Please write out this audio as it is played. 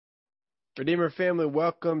Redeemer family,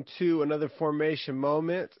 welcome to another formation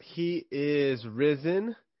moment. He is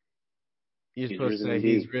risen. You're He's supposed to risen say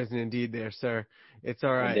he's indeed. risen indeed there, sir. It's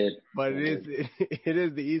all I right. did. But I did. it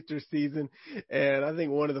is the Easter season. And I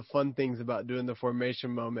think one of the fun things about doing the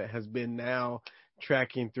formation moment has been now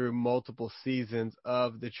tracking through multiple seasons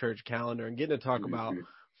of the church calendar and getting to talk about Hmm.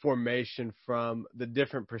 formation from the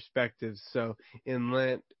different perspectives. So in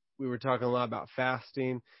Lent, we were talking a lot about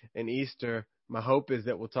fasting, and Easter, my hope is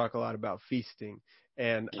that we'll talk a lot about feasting.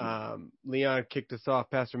 And Amen. Leon kicked us off,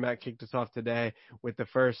 Pastor Matt kicked us off today with the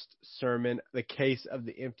first sermon, The Case of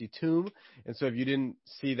the Empty Tomb. And so if you didn't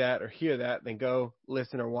see that or hear that, then go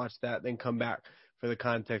listen or watch that, then come back for the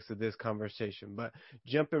context of this conversation. But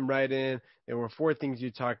jumping right in, there were four things you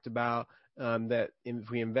talked about that if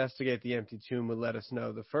we investigate the empty tomb would let us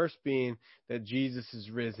know. The first being that Jesus is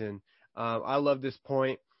risen. I love this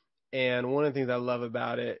point. And one of the things I love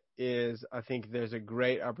about it is I think there's a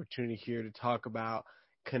great opportunity here to talk about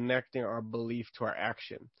connecting our belief to our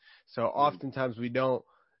action. So oftentimes we don't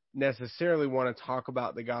necessarily want to talk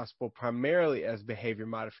about the gospel primarily as behavior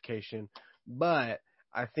modification, but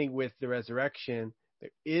I think with the resurrection,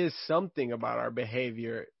 there is something about our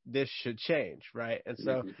behavior this should change, right? And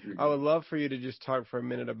so I would love for you to just talk for a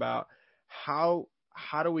minute about how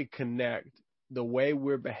do we connect the way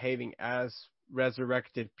we're behaving as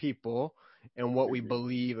resurrected people and what we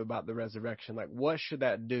believe about the resurrection. Like, what should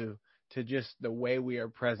that do to just the way we are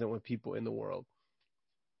present with people in the world?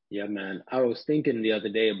 Yeah, man. I was thinking the other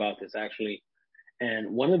day about this actually,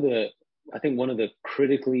 and I think one of the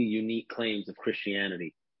critically unique claims of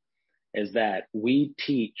Christianity is that we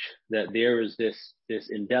teach that there is this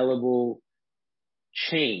indelible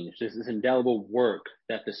change, this indelible work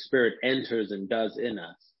that the Spirit enters and does in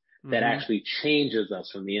us that Mm-hmm. actually changes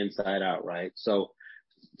us from the inside out, right? So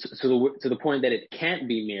to the point that it can't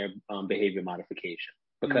be mere behavior modification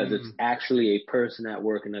because it's Mm. actually a person at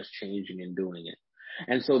work and us changing and doing it.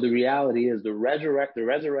 And so the reality is the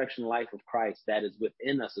resurrection life of Christ that is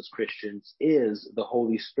within us as Christians is the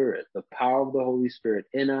Holy Spirit, the power of the Holy Spirit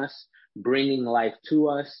in us, bringing life to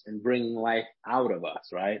us and bringing life out of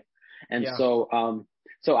us, right? And Yeah.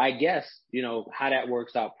 so I guess, how that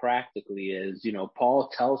works out practically is,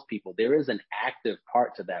 Paul tells people there is an active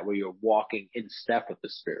part to that where you're walking in step with the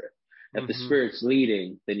Spirit. If the Mm-hmm. Spirit's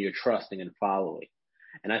leading, then you're trusting and following.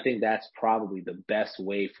 And I think that's probably the best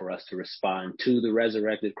way for us to respond to the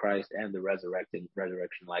resurrected Christ and the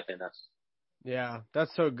resurrection life in us. Yeah,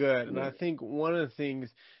 that's so good. And Yeah. I think one of the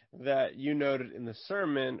things that you noted in the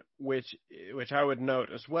sermon, which I would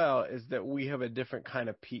note as well, is that we have a different kind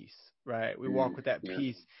of peace, right? We walk with that Yeah.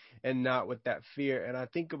 peace and not with that fear. And I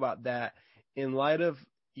think about that in light of,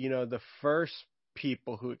 the first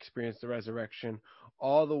people who experienced the resurrection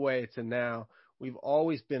all the way to now. We've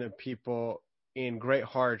always been a people in great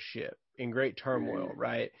hardship, in great turmoil,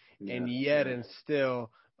 right? Yeah. And yet Yeah. and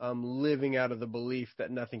still living out of the belief that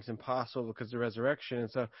nothing's impossible because of the resurrection. And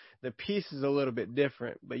so the piece is a little bit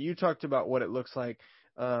different. But you talked about what it looks like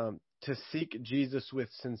to seek Jesus with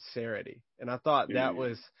sincerity. And I thought that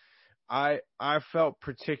was, I felt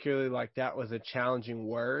particularly like that was a challenging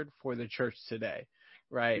word for the church today,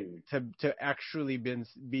 right? To actually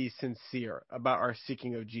be sincere about our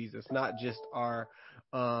seeking of Jesus, not just our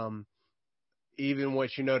even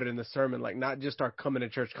what you noted in the sermon, like not just our coming to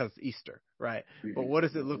church because it's Easter, right? But what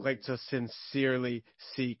does it look like to sincerely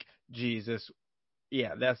seek Jesus?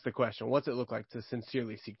 Yeah, that's the question. What's it look like to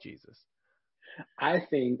sincerely seek Jesus? I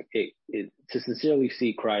think to sincerely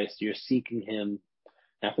seek Christ, you're seeking Him.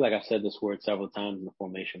 And I feel like I've said this word several times in the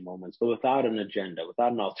formation moments, but without an agenda,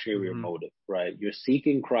 without an ulterior Mm-hmm. motive, right? You're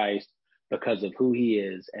seeking Christ because of who He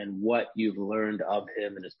is and what you've learned of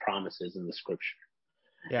Him and His promises in the Scripture.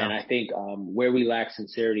 Yeah. And I think where we lack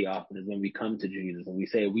sincerity often is when we come to Jesus and we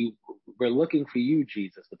say we're looking for you,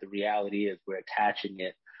 Jesus, but the reality is we're attaching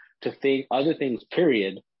it to other things,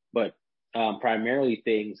 period, but primarily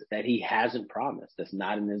things that He hasn't promised. That's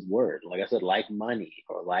not in His Word. Like I said, like money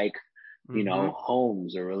or like Mm-hmm.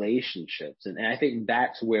 homes or relationships, and I think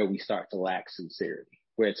that's where we start to lack sincerity,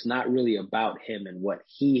 where it's not really about Him and what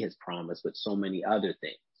He has promised, but so many other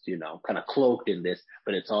things. Kind of cloaked in this,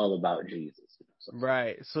 but it's all about Jesus. So.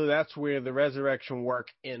 Right. So that's where the resurrection work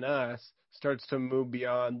in us starts to move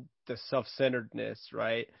beyond the self-centeredness,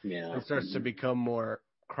 right? Yeah. And starts to become more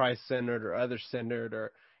Christ-centered or other-centered,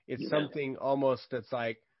 or it's Yeah. something almost that's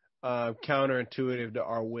like counterintuitive to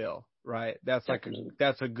our will, right? Definitely.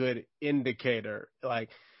 That's a good indicator. Like,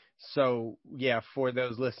 so yeah, for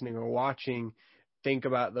those listening or watching, think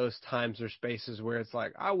about those times or spaces where it's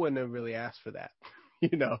like, I wouldn't have really asked for that.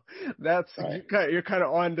 you know, that's Right. you're kind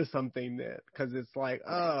of onto something then, because it's like,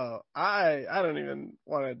 oh, I don't even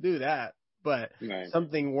want to do that. but Right.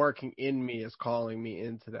 something working in me is calling me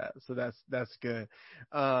into that. So that's good.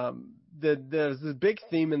 There's this big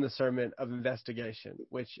theme in the sermon of investigation,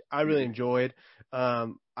 which I really enjoyed.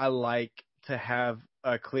 I like to have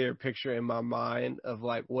a clear picture in my mind of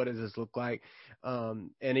like, what does this look like?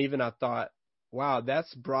 And even I thought, wow,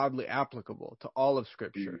 that's broadly applicable to all of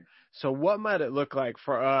Scripture. Mm. So what might it look like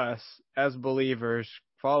for us as believers,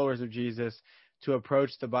 followers of Jesus, to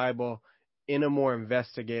approach the Bible in a more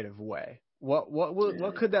investigative way? What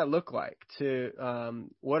Yeah. could that look like?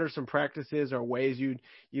 What are some practices or ways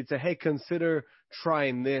you'd say, hey, consider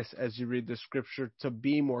trying this as you read the Scripture to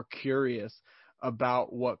be more curious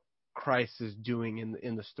about what Christ is doing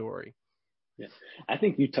in the story? Yeah. I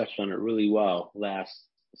think you touched on it really well last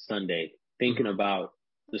Sunday, thinking Mm-hmm. about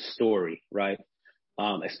the story, right?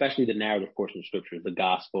 Especially the narrative portion of scriptures, the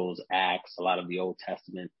Gospels, Acts, a lot of the Old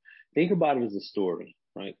Testament. Think about it as a story,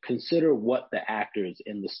 right? Consider what the actors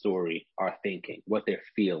in the story are thinking, what they're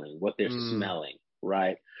feeling, what they're Mm, smelling,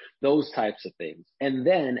 right? Those types of things. And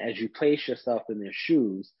then as you place yourself in their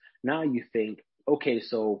shoes, now you think, okay,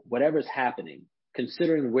 so whatever's happening,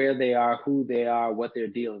 considering where they are, who they are, what they're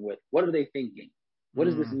dealing with, what are they thinking? What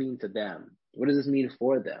does this mm. mean to them? What does this mean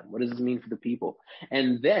for them? What does this mean for the people?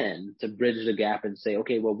 And then to bridge the gap and say,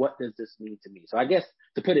 okay, well, what does this mean to me? So I guess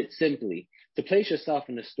to put it simply, to place yourself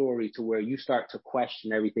in the story to where you start to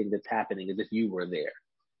question everything that's happening as if you were there,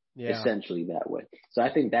 Yeah. essentially that way. So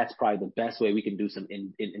I think that's probably the best way we can do some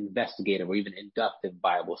investigative or even inductive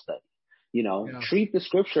Bible study. Yeah. Treat the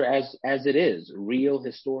scripture as it is, real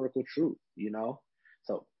historical truth,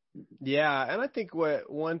 So Yeah, and I think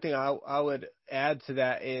one thing I would add to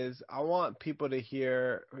that is I want people to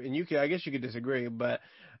hear, and I guess you could disagree, but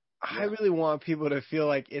I yeah, really want people to feel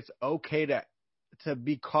like it's okay to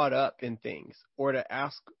be caught up in things or to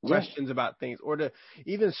ask yeah, questions about things or to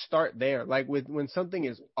even start there. Like when something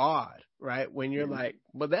is odd, right? When you're mm-hmm. like,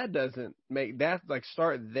 well, that doesn't make that, like,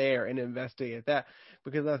 start there and investigate that.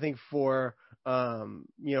 Because I think for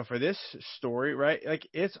this story, right? Like,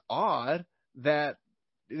 it's odd that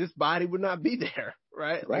this body would not be there,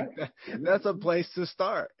 right? Like Right. that's a Mm-hmm. place to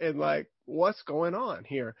start. And like, what's going on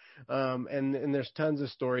here? And there's tons of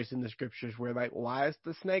stories in the scriptures where, like, why is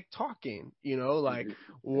the snake talking? Like,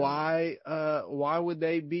 Mm-hmm. Yeah. why would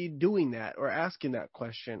they be doing that or asking that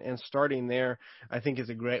question? And starting there, I think, is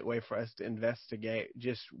a great way for us to investigate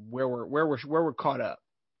just where we're caught up.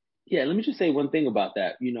 Yeah, let me just say one thing about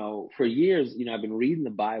that. For years, I've been reading the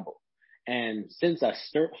Bible. And since I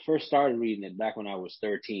first started reading it back when I was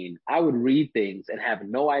 13, I would read things and have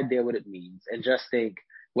no idea what it means and just think,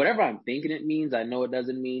 whatever I'm thinking it means, I know it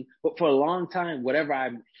doesn't mean. But for a long time, whatever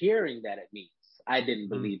I'm hearing that it means, I didn't Mm,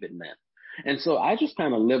 believe it meant. And so I just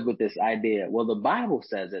kind of live with this idea. Well, the Bible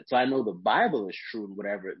says it, so I know the Bible is true in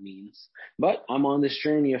whatever it means. But I'm on this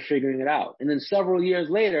journey of figuring it out. And then several years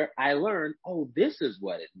later, I learned, oh, this is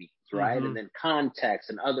what it means, right? mm-hmm. And then context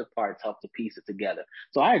and other parts help to piece it together.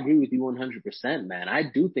 So I agree with you 100%, man. I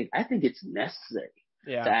think it's necessary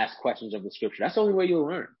to Yeah. ask questions of the scripture. That's the only way you'll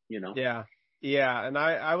learn. Yeah. Yeah. And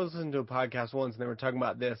I was listening to a podcast once and they were talking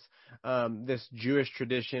about this Jewish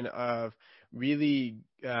tradition of really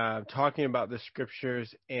talking about the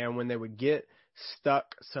scriptures. And when they would get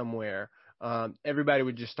stuck somewhere, everybody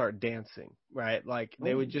would just start dancing, right? Like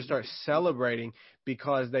they Oh, would just start celebrating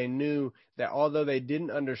because they knew that although they didn't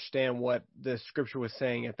understand what the scripture was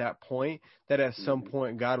saying at that point, that at some mm-hmm.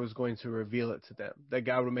 point God was going to reveal it to them, that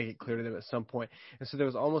God would make it clear to them at some point. And so there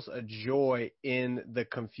was almost a joy in the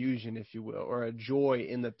confusion, if you will, or a joy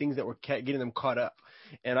in the things that were getting them caught up.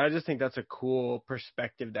 And I just think that's a cool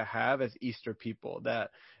perspective to have as Easter people, that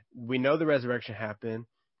we know the resurrection happened.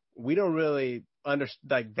 We don't really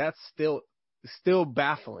understand, like, that's still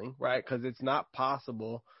baffling, right? Because it's not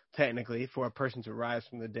possible technically for a person to rise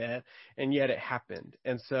from the dead, and yet it happened.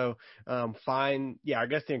 And so I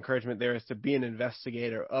guess the encouragement there is to be an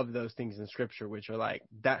investigator of those things in scripture, which are like,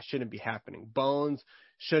 that shouldn't be happening. Bones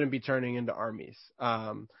shouldn't be turning into armies.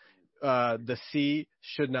 The sea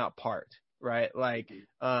should not part, right? Like,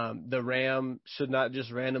 the ram should not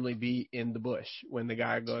just randomly be in the bush when the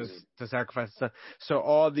guy goes to sacrifice his son. So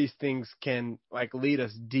all these things can, like, lead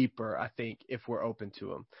us deeper, I think, if we're open to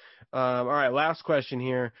them. All right, last question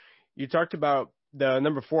here. You talked about the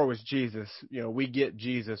number 4 was Jesus. We get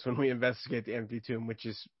Jesus when we investigate the empty tomb, which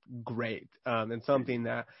is great. And something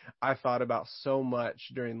that I thought about so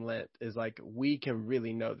much during Lent is, like, we can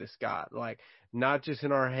really know this God, like, not just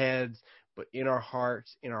in our heads, but in our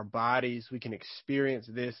hearts, in our bodies. We can experience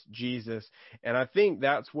this Jesus. And I think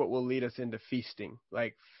that's what will lead us into feasting,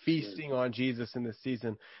 like feasting on Jesus in this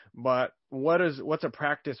season. But what's a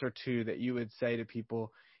practice or two that you would say to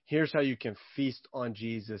people here's how you can feast on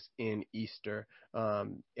Jesus in Easter.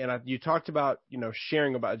 You talked about,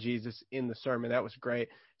 sharing about Jesus in the sermon. That was great.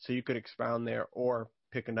 So you could expound there or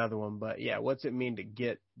pick another one. But yeah, what's it mean to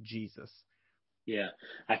get Jesus? Yeah,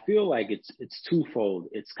 I feel like it's twofold.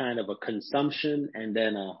 It's kind of a consumption and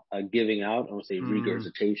then a giving out. I don't say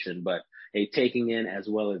regurgitation, but a taking in as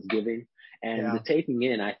well as giving. And Yeah. the taking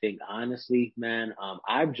in, I think, honestly, man,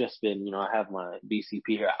 I've just been, I have my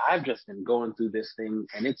BCP here. I've just been going through this thing,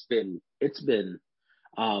 and it's been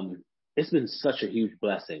such a huge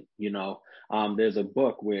blessing. There's a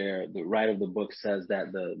book where the writer of the book says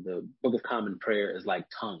that the Book of Common Prayer is like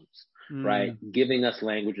tongues, right? Giving us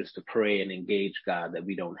languages to pray and engage God that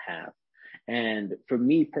we don't have. And for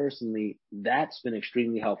me personally, that's been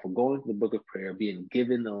extremely helpful. Going to the Book of Prayer, being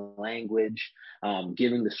given the language,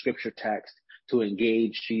 giving the scripture text to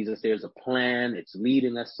engage Jesus. There's a plan. It's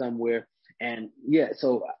leading us somewhere. And yeah,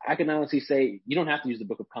 so I can honestly say you don't have to use the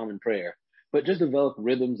Book of Common Prayer, but just develop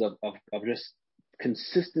rhythms of just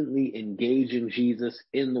consistently engaging Jesus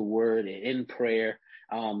in the word and in prayer.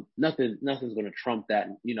 Nothing's going to trump that.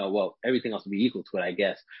 Well, everything else will be equal to it, I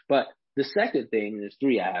guess. But the second thing, there's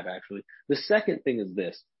three I have actually. The second thing is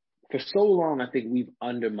this. For so long, I think we've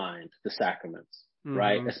undermined the sacraments,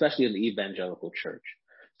 right? Especially in the evangelical church.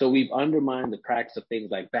 So we've undermined the practice of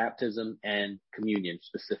things like baptism and communion,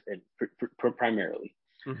 primarily.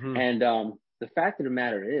 And the fact of the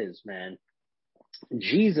matter is, man,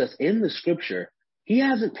 Jesus in the scripture, he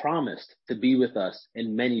hasn't promised to be with us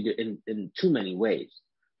in too many ways.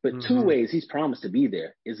 But two ways he's promised to be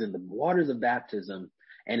there is in the waters of baptism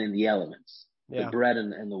and in the elements, the bread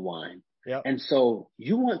and the wine. Yep. And so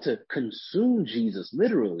you want to consume Jesus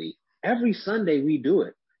literally. Every Sunday we do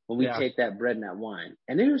it when we take that bread and that wine.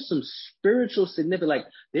 And there's some spiritual significance. Like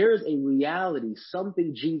there is a reality,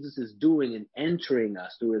 something Jesus is doing and entering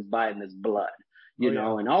us through his body and his blood. And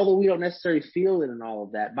although we don't necessarily feel it and all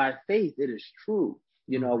of that, by faith, it is true.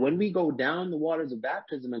 When we go down the waters of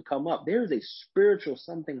baptism and come up, there is a spiritual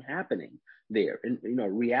something happening there, in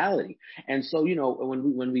reality. And so,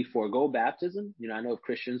 when we forego baptism, I know of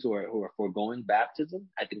Christians who are foregoing baptism.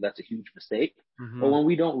 I think that's a huge mistake. Or when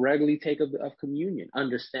we don't regularly take of communion,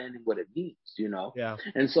 understanding what it means, Yeah.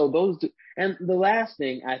 And so and the last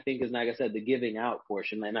thing I think is, like I said, the giving out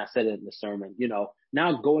portion, and I said it in the sermon,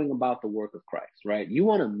 now going about the work of Christ, right? You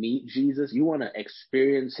want to meet Jesus, you want to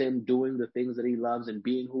experience him doing the things that he loves and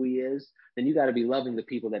being who he is, then you got to be loving the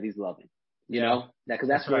people that he's loving, because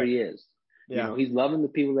that's where he is. Yeah. He's loving the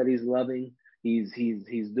people that he's loving. He's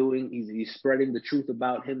spreading the truth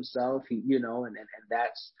about himself. And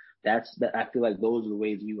that's I feel like those are the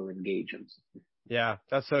ways we will engage him. Yeah,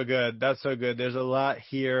 that's so good. That's so good. There's a lot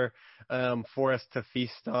here for us to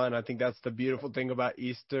feast on. I think that's the beautiful thing about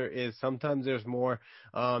Easter is sometimes there's more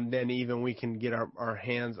than even we can get our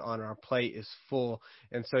hands on. Our plate is full.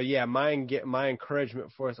 And so, yeah, my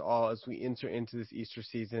encouragement for us all as we enter into this Easter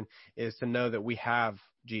season is to know that we have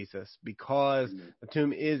Jesus because the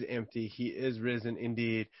tomb is empty. He is risen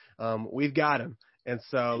indeed. We've got him. And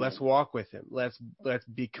so let's walk with him. Let's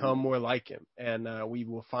become more like him. And we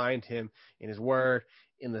will find him in his word,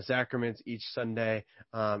 in the sacraments each Sunday.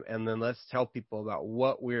 And then let's tell people about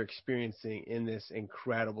what we're experiencing in this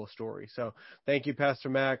incredible story. So thank you, Pastor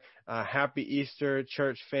Mac. Happy Easter,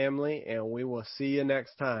 church family, and we will see you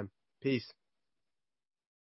next time. Peace.